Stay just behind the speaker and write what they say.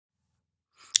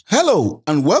Hello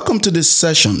and welcome to this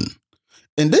session.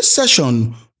 In this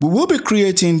session, we will be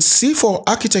creating C4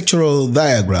 architectural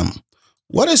diagram.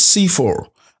 What is C4?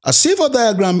 A C4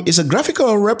 diagram is a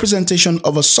graphical representation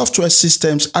of a software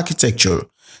system's architecture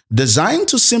designed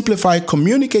to simplify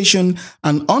communication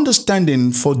and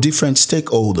understanding for different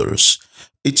stakeholders.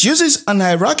 It uses an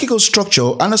hierarchical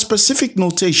structure and a specific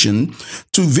notation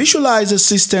to visualize a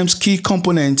system's key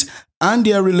components and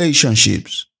their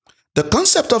relationships. The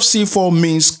concept of C4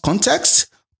 means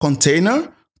context,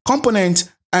 container,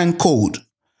 component, and code.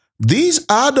 These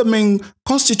are the main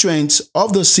constituents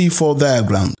of the C4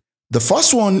 diagram. The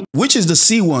first one, which is the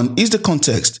C1, is the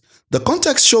context. The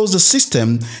context shows the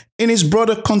system in its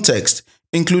broader context,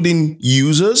 including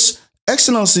users,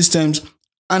 external systems,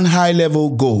 and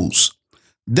high-level goals.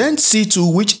 Then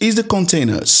C2, which is the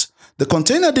containers. The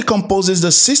container decomposes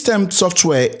the system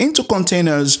software into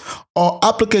containers or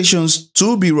applications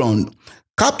to be run,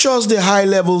 captures the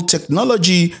high-level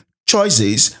technology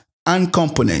choices and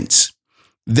components.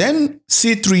 Then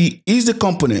C3 is the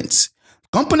components.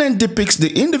 Component depicts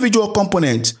the individual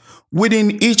component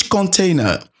within each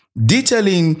container,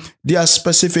 detailing their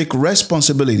specific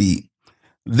responsibility.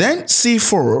 Then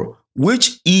C4,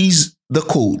 which is the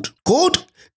code. Code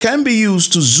can be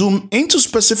used to zoom into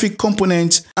specific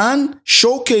components and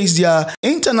showcase their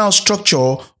internal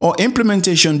structure or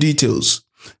implementation details.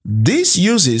 This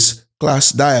uses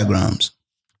class diagrams.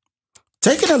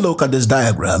 Taking a look at this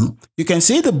diagram, you can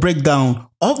see the breakdown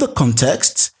of the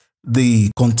context,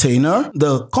 the container,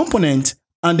 the component,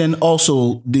 and then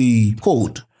also the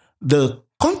code. The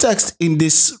context in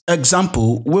this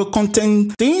example will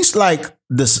contain things like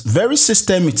this very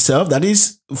system itself, that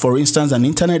is, for instance, an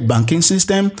internet banking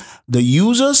system, the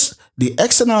users, the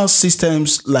external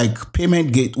systems like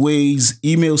payment gateways,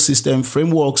 email system,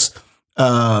 frameworks,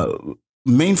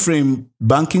 mainframe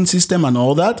banking system, and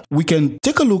all that. We can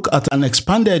take a look at an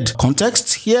expanded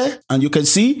context here, and you can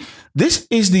see this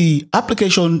is the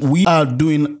application we are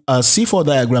doing a C4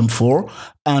 diagram for,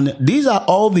 and these are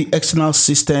all the external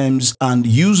systems and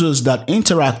users that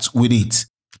interact with it.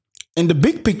 In the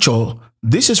big picture,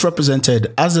 this is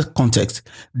represented as a context.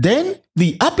 Then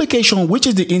the application, which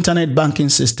is the internet banking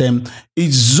system,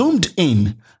 is zoomed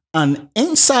in, and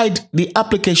inside the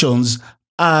applications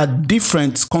are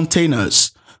different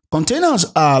containers. Containers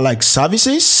are like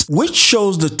services, which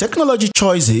shows the technology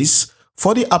choices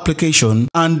for the application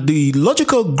and the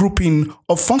logical grouping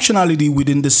of functionality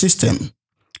within the system.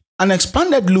 An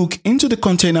expanded look into the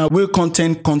container will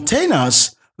contain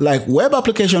containers like web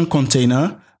application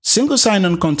container, single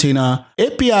sign-on container,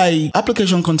 API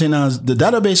application containers, the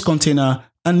database container,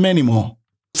 and many more.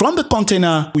 From the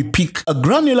container, we pick a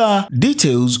granular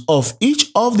details of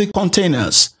each of the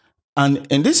containers. And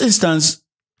in this instance,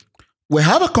 we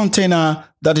have a container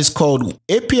that is called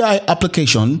API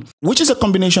application, which is a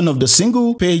combination of the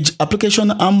single page application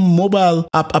and mobile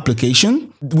app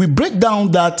application. We break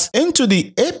down that into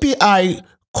the API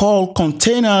call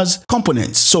containers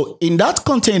components. So in that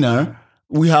container,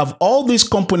 we have all these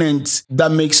components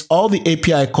that makes all the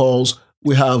API calls.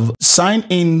 We have sign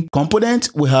in component,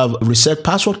 we have reset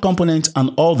password component,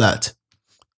 and all that.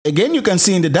 Again, you can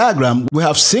see in the diagram, we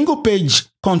have single page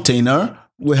container,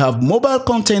 we have mobile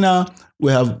container,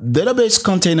 we have database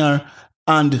container,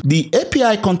 and the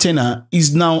API container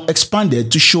is now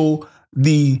expanded to show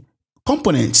the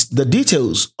components, the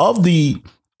details of the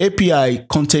API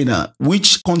container,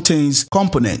 which contains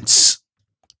components.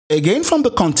 Again, from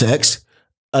the context,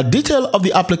 a detail of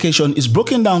the application is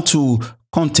broken down to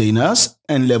containers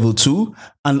in level 2,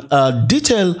 and a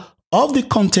detail of the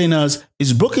containers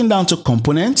is broken down to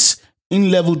components in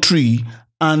level 3,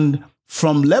 and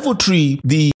from level 3,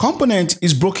 the component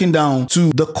is broken down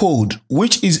to the code,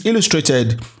 which is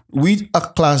illustrated with a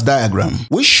class diagram,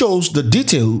 which shows the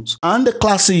details and the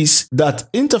classes that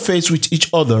interface with each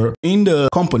other in the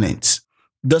components.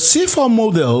 The C4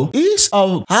 model is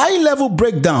a high-level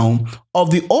breakdown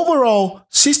of the overall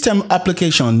system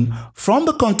application from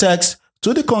the context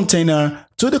to the container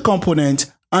to the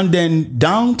component and then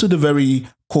down to the very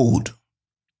code.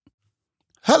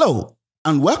 Hello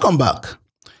and welcome back.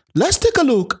 Let's take a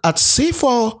look at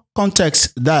C4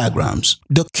 context diagrams.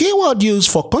 The keyword used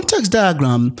for context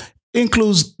diagram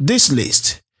includes this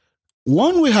list.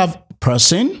 One, we have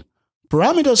person.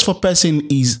 Parameters for person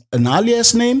is an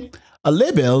alias name, a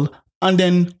label, and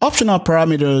then optional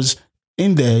parameters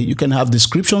in there. You can have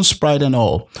description, sprite, and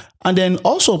all. And then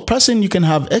also person, you can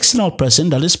have external person,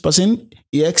 that is person,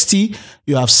 ext.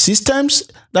 You have systems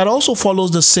that also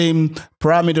follows the same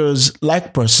parameters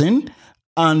like person.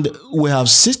 And we have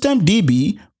system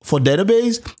DB for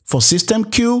database, for system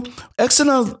queue,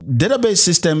 external database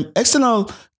system,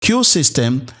 external queue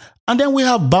system, and then we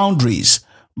have boundaries.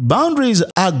 Boundaries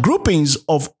are groupings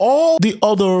of all the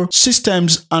other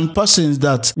systems and persons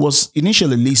that was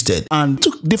initially listed. And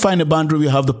to define a boundary, we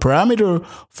have the parameter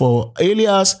for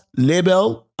alias,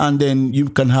 label, and then you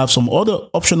can have some other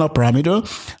optional parameter,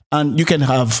 and you can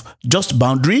have just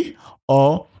boundary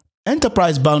or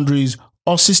enterprise boundaries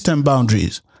or system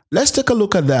boundaries. Let's take a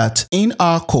look at that in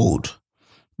our code.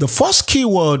 The first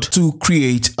keyword to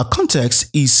create a context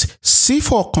is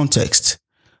C4 context.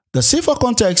 The C4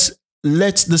 context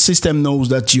lets the system know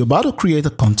that you're about to create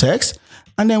a context,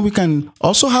 and then we can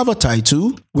also have a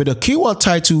title with a keyword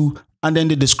title and then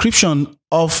the description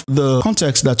of the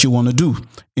context that you want to do.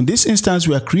 In this instance,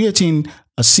 we are creating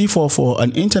a C4 for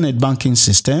an internet banking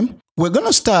system. We're going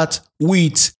to start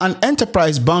with an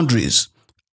enterprise boundaries,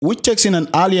 which takes in an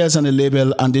alias and a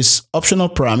label and these optional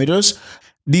parameters.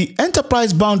 The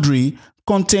enterprise boundary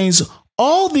contains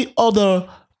all the other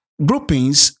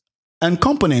groupings and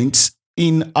components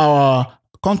in our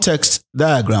context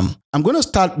diagram. I'm going to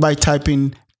start by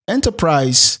typing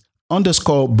enterprise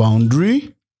underscore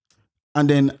boundary, and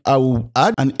then I will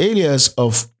add an alias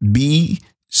of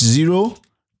B0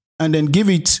 and then give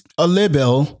it a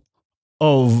label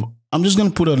of, I'm just going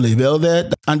to put a label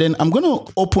there, and then I'm going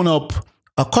to open up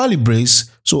a curly brace.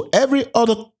 So every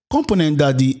other component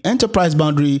that the enterprise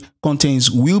boundary contains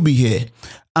will be here.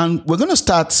 And we're going to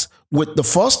start with the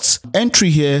first entry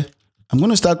here. I'm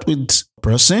going to start with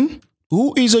person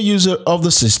who is a user of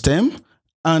the system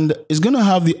and is going to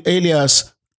have the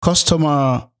alias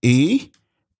customer A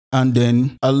and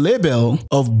then a label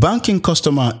of banking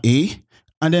customer A.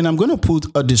 And then I'm going to put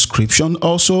a description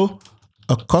also,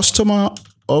 a customer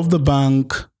of the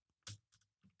bank.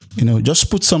 Just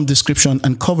put some description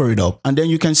and cover it up. And then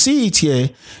you can see it here.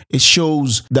 It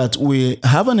shows that we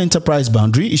have an enterprise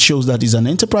boundary. It shows that it's an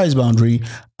enterprise boundary.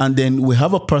 And then we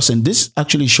have a person. This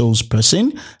actually shows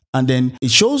person. And then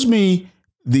it shows me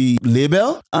the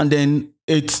label. And then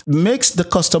it makes the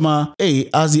customer A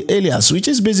as the alias, which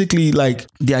is basically like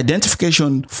the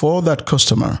identification for that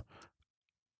customer.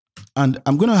 And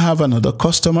I'm going to have another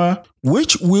customer,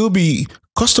 which will be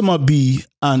customer B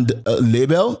and a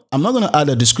label. I'm not going to add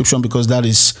a description because that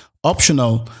is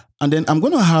optional. And then I'm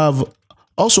going to have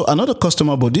also another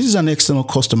customer, but this is an external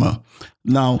customer.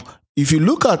 Now, if you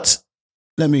look at,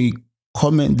 let me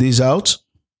comment this out.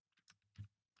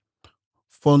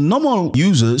 For normal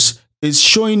users, it's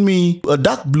showing me a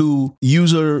dark blue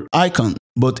user icon.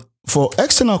 But for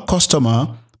external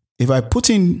customer, if I put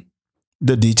in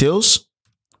the details,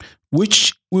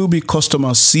 which will be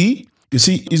customer C, you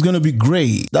see, it's going to be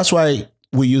gray. That's why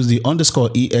we use the underscore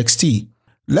ext.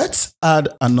 Let's add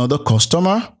another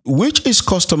customer, which is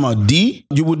customer D.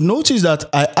 You would notice that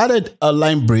I added a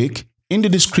line break in the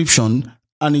description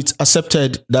and it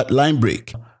accepted that line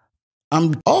break.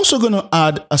 I'm also going to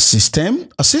add a system.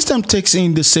 A system takes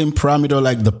in the same parameter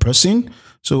like the person.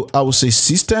 So I will say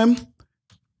system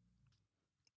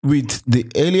with the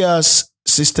alias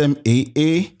system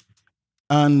AA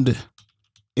and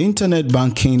internet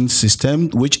banking system,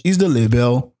 which is the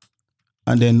label,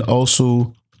 and then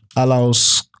also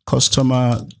allows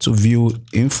customer to view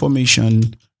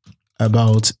information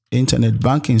about internet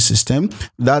banking system.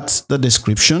 That's the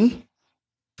description.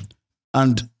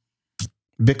 And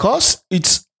because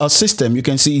it's a system, you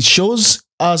can see it shows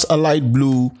as a light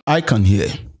blue icon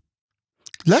here.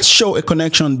 Let's show a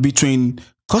connection between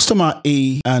customer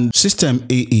A and system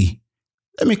AA.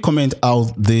 Let me comment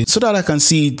out this so that I can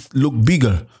see it look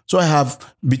bigger. So I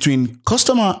have between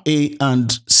customer A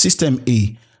and system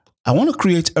A. I want to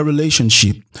create a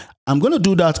relationship. I'm going to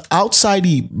do that outside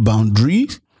the boundary,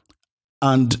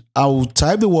 and I'll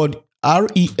type the word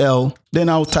REL. Then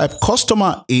I'll type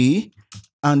customer A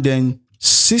and then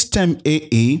system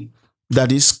AA.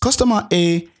 That is, customer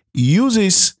A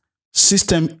uses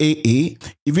system AA.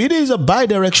 If it is a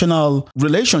bidirectional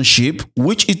relationship,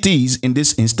 which it is in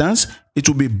this instance, it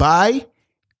will be by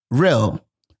rel,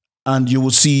 and you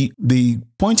will see the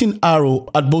pointing arrow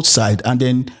at both sides. And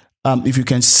then if you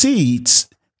can see it,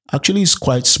 actually it's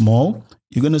quite small.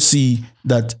 You're going to see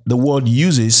that the word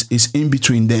uses is in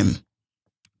between them.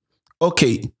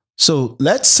 Okay, so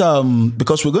let's,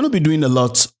 because we're going to be doing a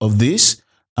lot of this,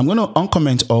 I'm going to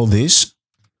uncomment all this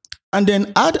and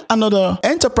then add another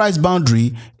enterprise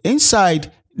boundary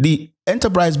inside the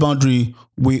enterprise boundary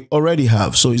we already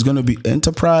have. So it's going to be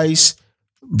enterprise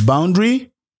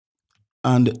boundary,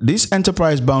 and this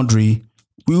enterprise boundary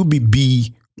will be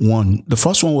B1. The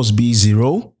first one was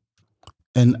B0,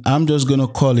 and I'm just going to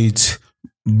call it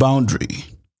boundary.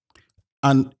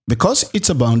 And because it's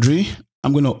a boundary,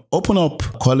 I'm going to open up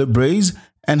curly brace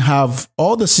and have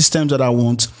all the systems that I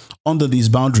want under this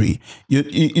boundary.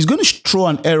 It's going to throw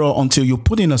an error until you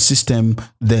put in a system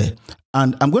there.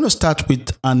 And I'm going to start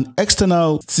with an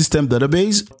external system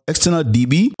database, external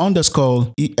DB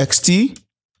underscore ext.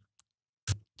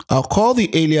 I'll call the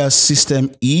alias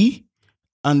system E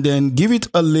and then give it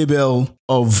a label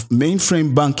of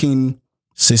mainframe banking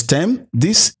system.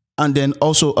 This, and then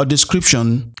also a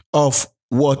description of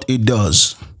what it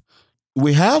does.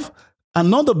 We have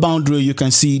another boundary. You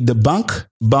can see the bank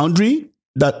boundary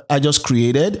that I just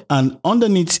created, and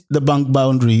underneath the bank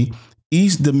boundary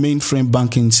is the mainframe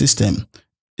banking system.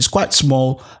 It's quite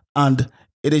small and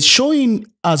it is showing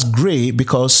as gray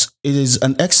because it is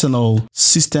an external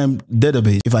system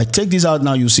database. If I take this out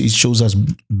now, you see it shows as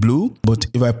blue, but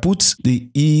if I put the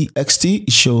ext,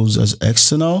 it shows as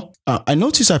external. I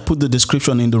notice I put the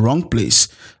description in the wrong place.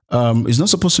 It's not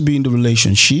supposed to be in the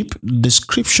relationship.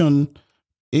 Description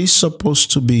is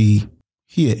supposed to be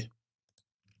here.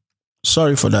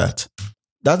 Sorry for that.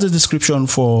 That's the description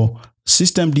for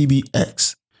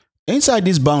systemdbx. Inside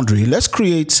this boundary, let's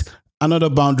create another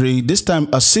boundary, this time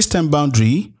a system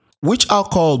boundary, which I'll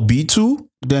call B2,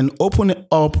 then open it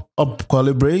up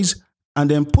curly brace, and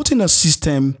then put in a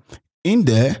system in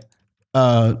there.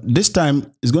 This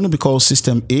time it's going to be called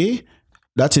system A,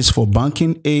 that is for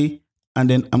banking A, and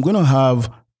then I'm going to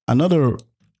have another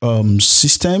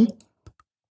system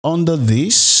under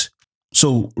this.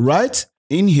 So right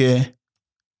in here,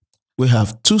 we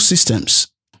have two systems.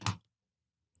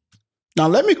 Now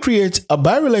let me create a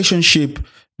by relationship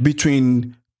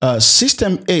between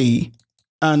system A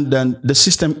and then the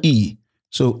system E.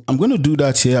 So I'm going to do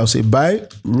that here. I'll say by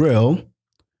rel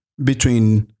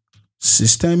between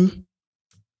system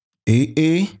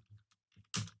AA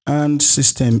and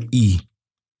system E.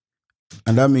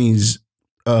 And that means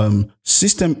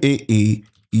system AA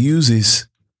uses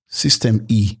system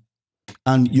E.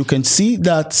 And you can see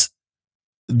that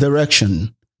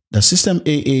direction. The system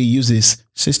AA uses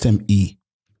system E.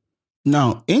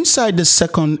 Now, inside the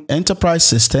second enterprise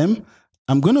system,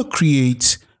 I'm going to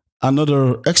create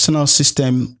another external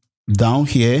system down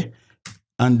here,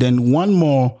 and then one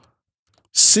more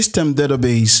system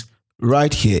database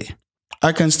right here.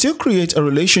 I can still create a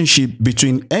relationship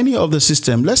between any of the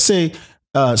system. Let's say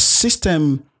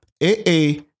system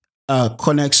AA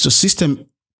connects to system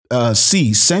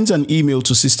C, sends an email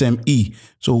to system E.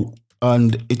 So,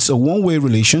 and it's a one-way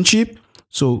relationship.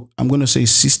 So I'm going to say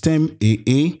system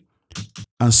AA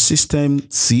and system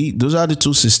C. Those are the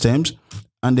two systems.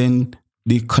 And then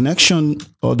the connection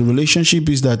or the relationship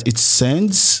is that it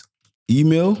sends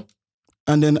email.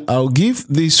 And then I'll give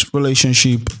this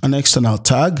relationship an external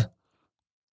tag,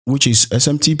 which is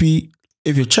SMTP.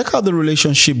 If you check out the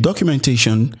relationship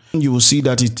documentation, you will see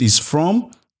that it is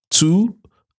from, to,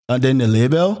 and then the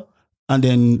label, and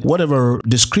then whatever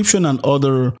description and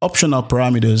other optional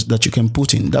parameters that you can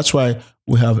put in. That's why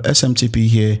we have SMTP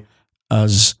here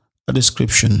as a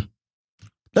description.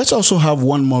 Let's also have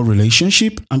one more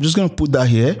relationship. I'm just going to put that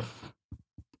here.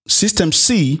 System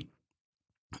C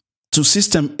to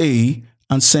system A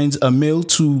and sends a mail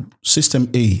to system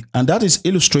A. And that is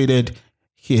illustrated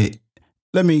here.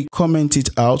 Let me comment it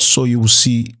out so you will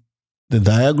see the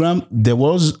diagram. There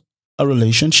was a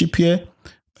relationship here.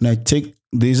 When I take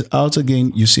this out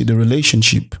again, you see the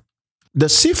relationship. The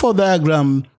C4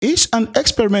 diagram is an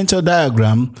experimental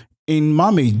diagram in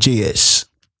Mermaid.js,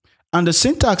 and the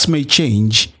syntax may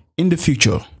change in the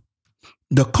future.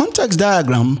 The context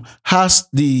diagram has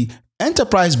the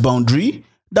enterprise boundary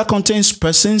that contains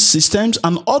persons, systems,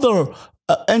 and other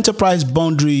enterprise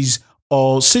boundaries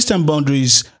or system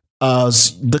boundaries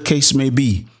as the case may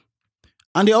be.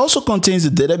 And it also contains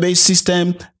the database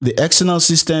system, the external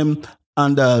system,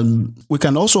 and we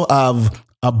can also have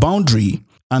a boundary.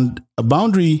 And a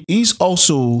boundary is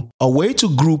also a way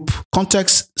to group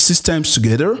context systems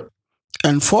together.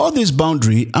 And for this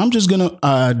boundary, I'm just going to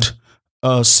add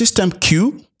a system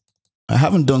queue. I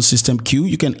haven't done system queue.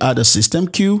 You can add a system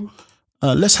queue.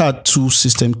 Let's add two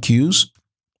system queues.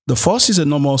 The first is a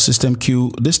normal system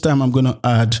queue. This time I'm going to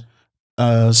add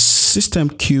a system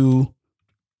queue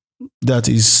that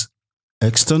is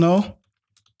external.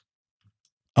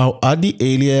 I'll add the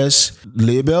alias,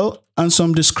 label, and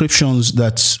some descriptions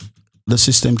that the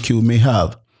system queue may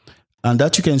have. And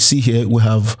that you can see here, we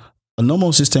have a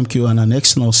normal system queue and an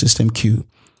external system queue.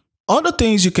 Other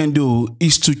things you can do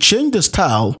is to change the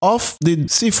style of the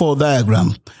C4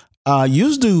 diagram.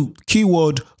 Use the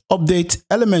keyword update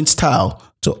element style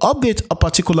to update a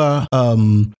particular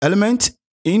element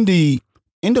in the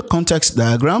context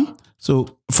diagram.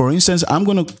 So for instance, I'm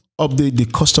going to update the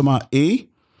customer A,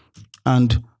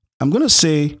 and I'm going to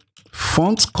say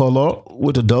font color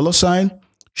with a $sign,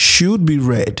 should be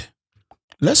red.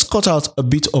 Let's cut out a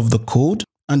bit of the code,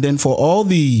 and then for all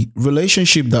the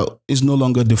relationship that is no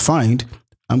longer defined,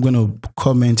 I'm going to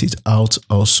comment it out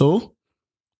also.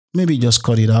 Maybe just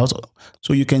cut it out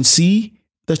so you can see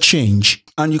the change.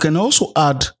 And you can also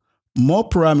add more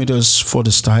parameters for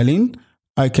the styling.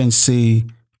 I can say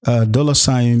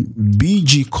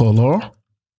 $BG color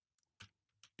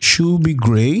should be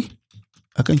gray.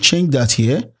 I can change that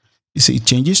here. You see it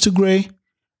changes to gray.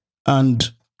 And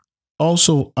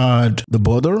also add the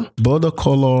border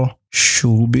color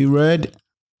should be red.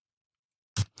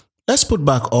 Let's put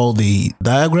back all the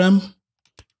diagram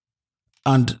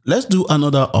and let's do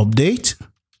another update.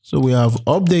 So we have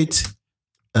update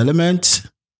element,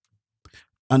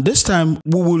 and this time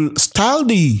we will style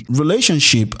the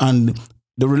relationship, and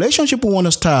the relationship we want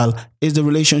to style is the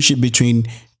relationship between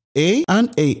A and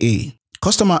AA,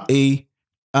 customer A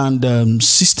and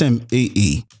system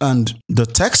AA. And the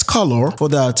text color for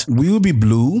that will be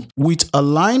blue with a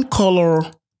line color.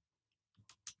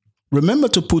 Remember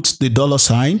to put the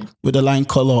 $sign with a line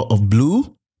color of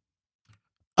blue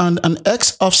and an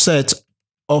X offset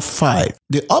of 5.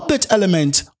 The update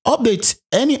element updates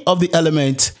any of the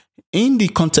elements in the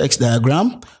context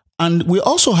diagram, and we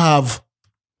also have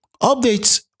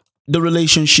update the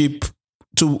relationship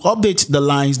to update the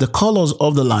lines, the colors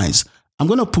of the lines. I'm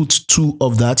going to put 2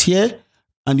 of that here,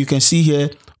 and you can see here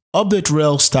update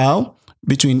rel style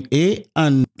between A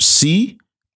and C,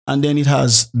 and then it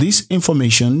has this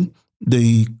information,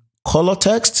 the color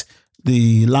text,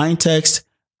 the line text,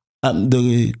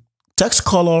 the text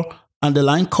color and the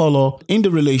line color in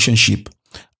the relationship.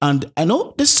 And I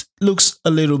know this looks a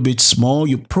little bit small,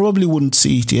 you probably wouldn't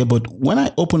see it here, but when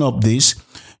I open up this,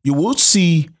 you will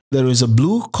see there is a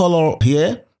blue color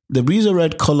here, there is a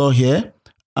red color here,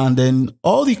 and then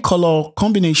all the color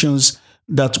combinations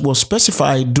that was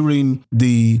specified during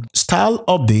the style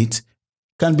update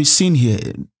can be seen here.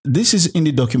 This is in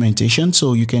the documentation,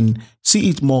 so you can see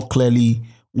it more clearly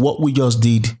what we just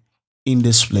did in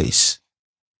this place.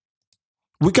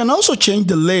 We can also change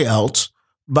the layout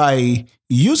by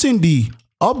using the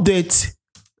update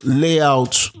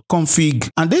layout config,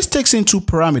 and this takes in 2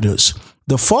 parameters.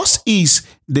 The first is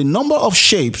the number of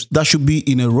shapes that should be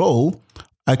in a row.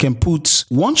 I can put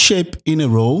 1 shape in a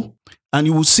row, and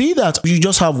you will see that you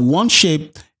just have 1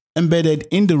 shape embedded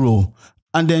in the row.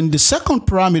 And then the second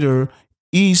parameter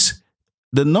is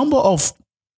the number of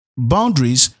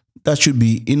boundaries that should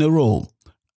be in a row.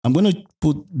 I'm going to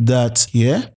put that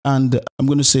here, and I'm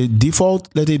going to say default,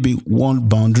 let it be 1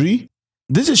 boundary.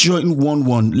 This is showing 1,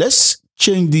 1. Let's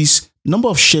change this number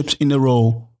of shapes in a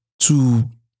row to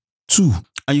 2.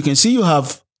 And you can see you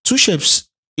have 2 shapes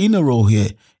in a row here.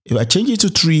 If I change it to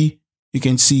 3, you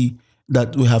can see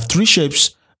that we have 3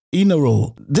 shapes in a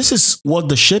row. This is what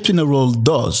the shape in a row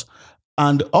does.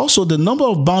 And also the number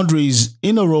of boundaries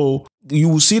in a row, you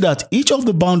will see that each of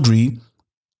the boundary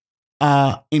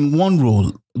are in 1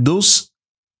 row. Those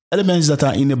elements that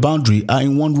are in a boundary are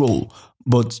in 1 row.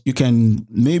 But you can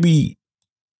maybe,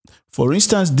 for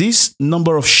instance, this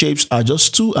number of shapes are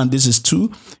just 2 and this is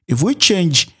 2. If we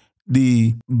change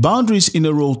the boundaries in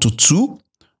a row to 2,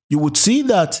 you would see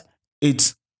that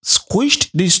it's squished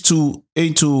these 2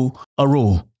 into a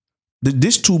row.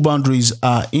 These 2 boundaries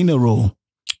are in a row.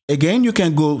 Again, you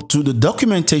can go to the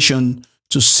documentation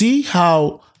to see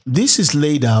how this is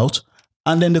laid out,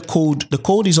 and then the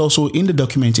code is also in the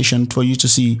documentation for you to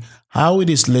see how it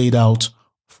is laid out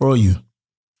for you.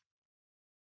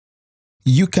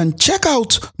 You can check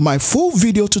out my full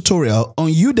video tutorial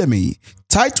on Udemy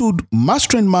titled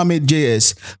Mastering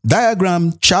Mermaid.js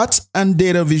Diagram, Charts and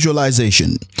Data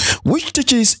Visualization, which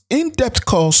teaches in-depth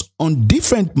course on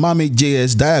different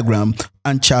Mermaid.js diagram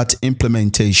and chart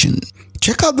implementation.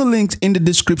 Check out the link in the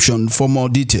description for more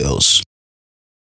details.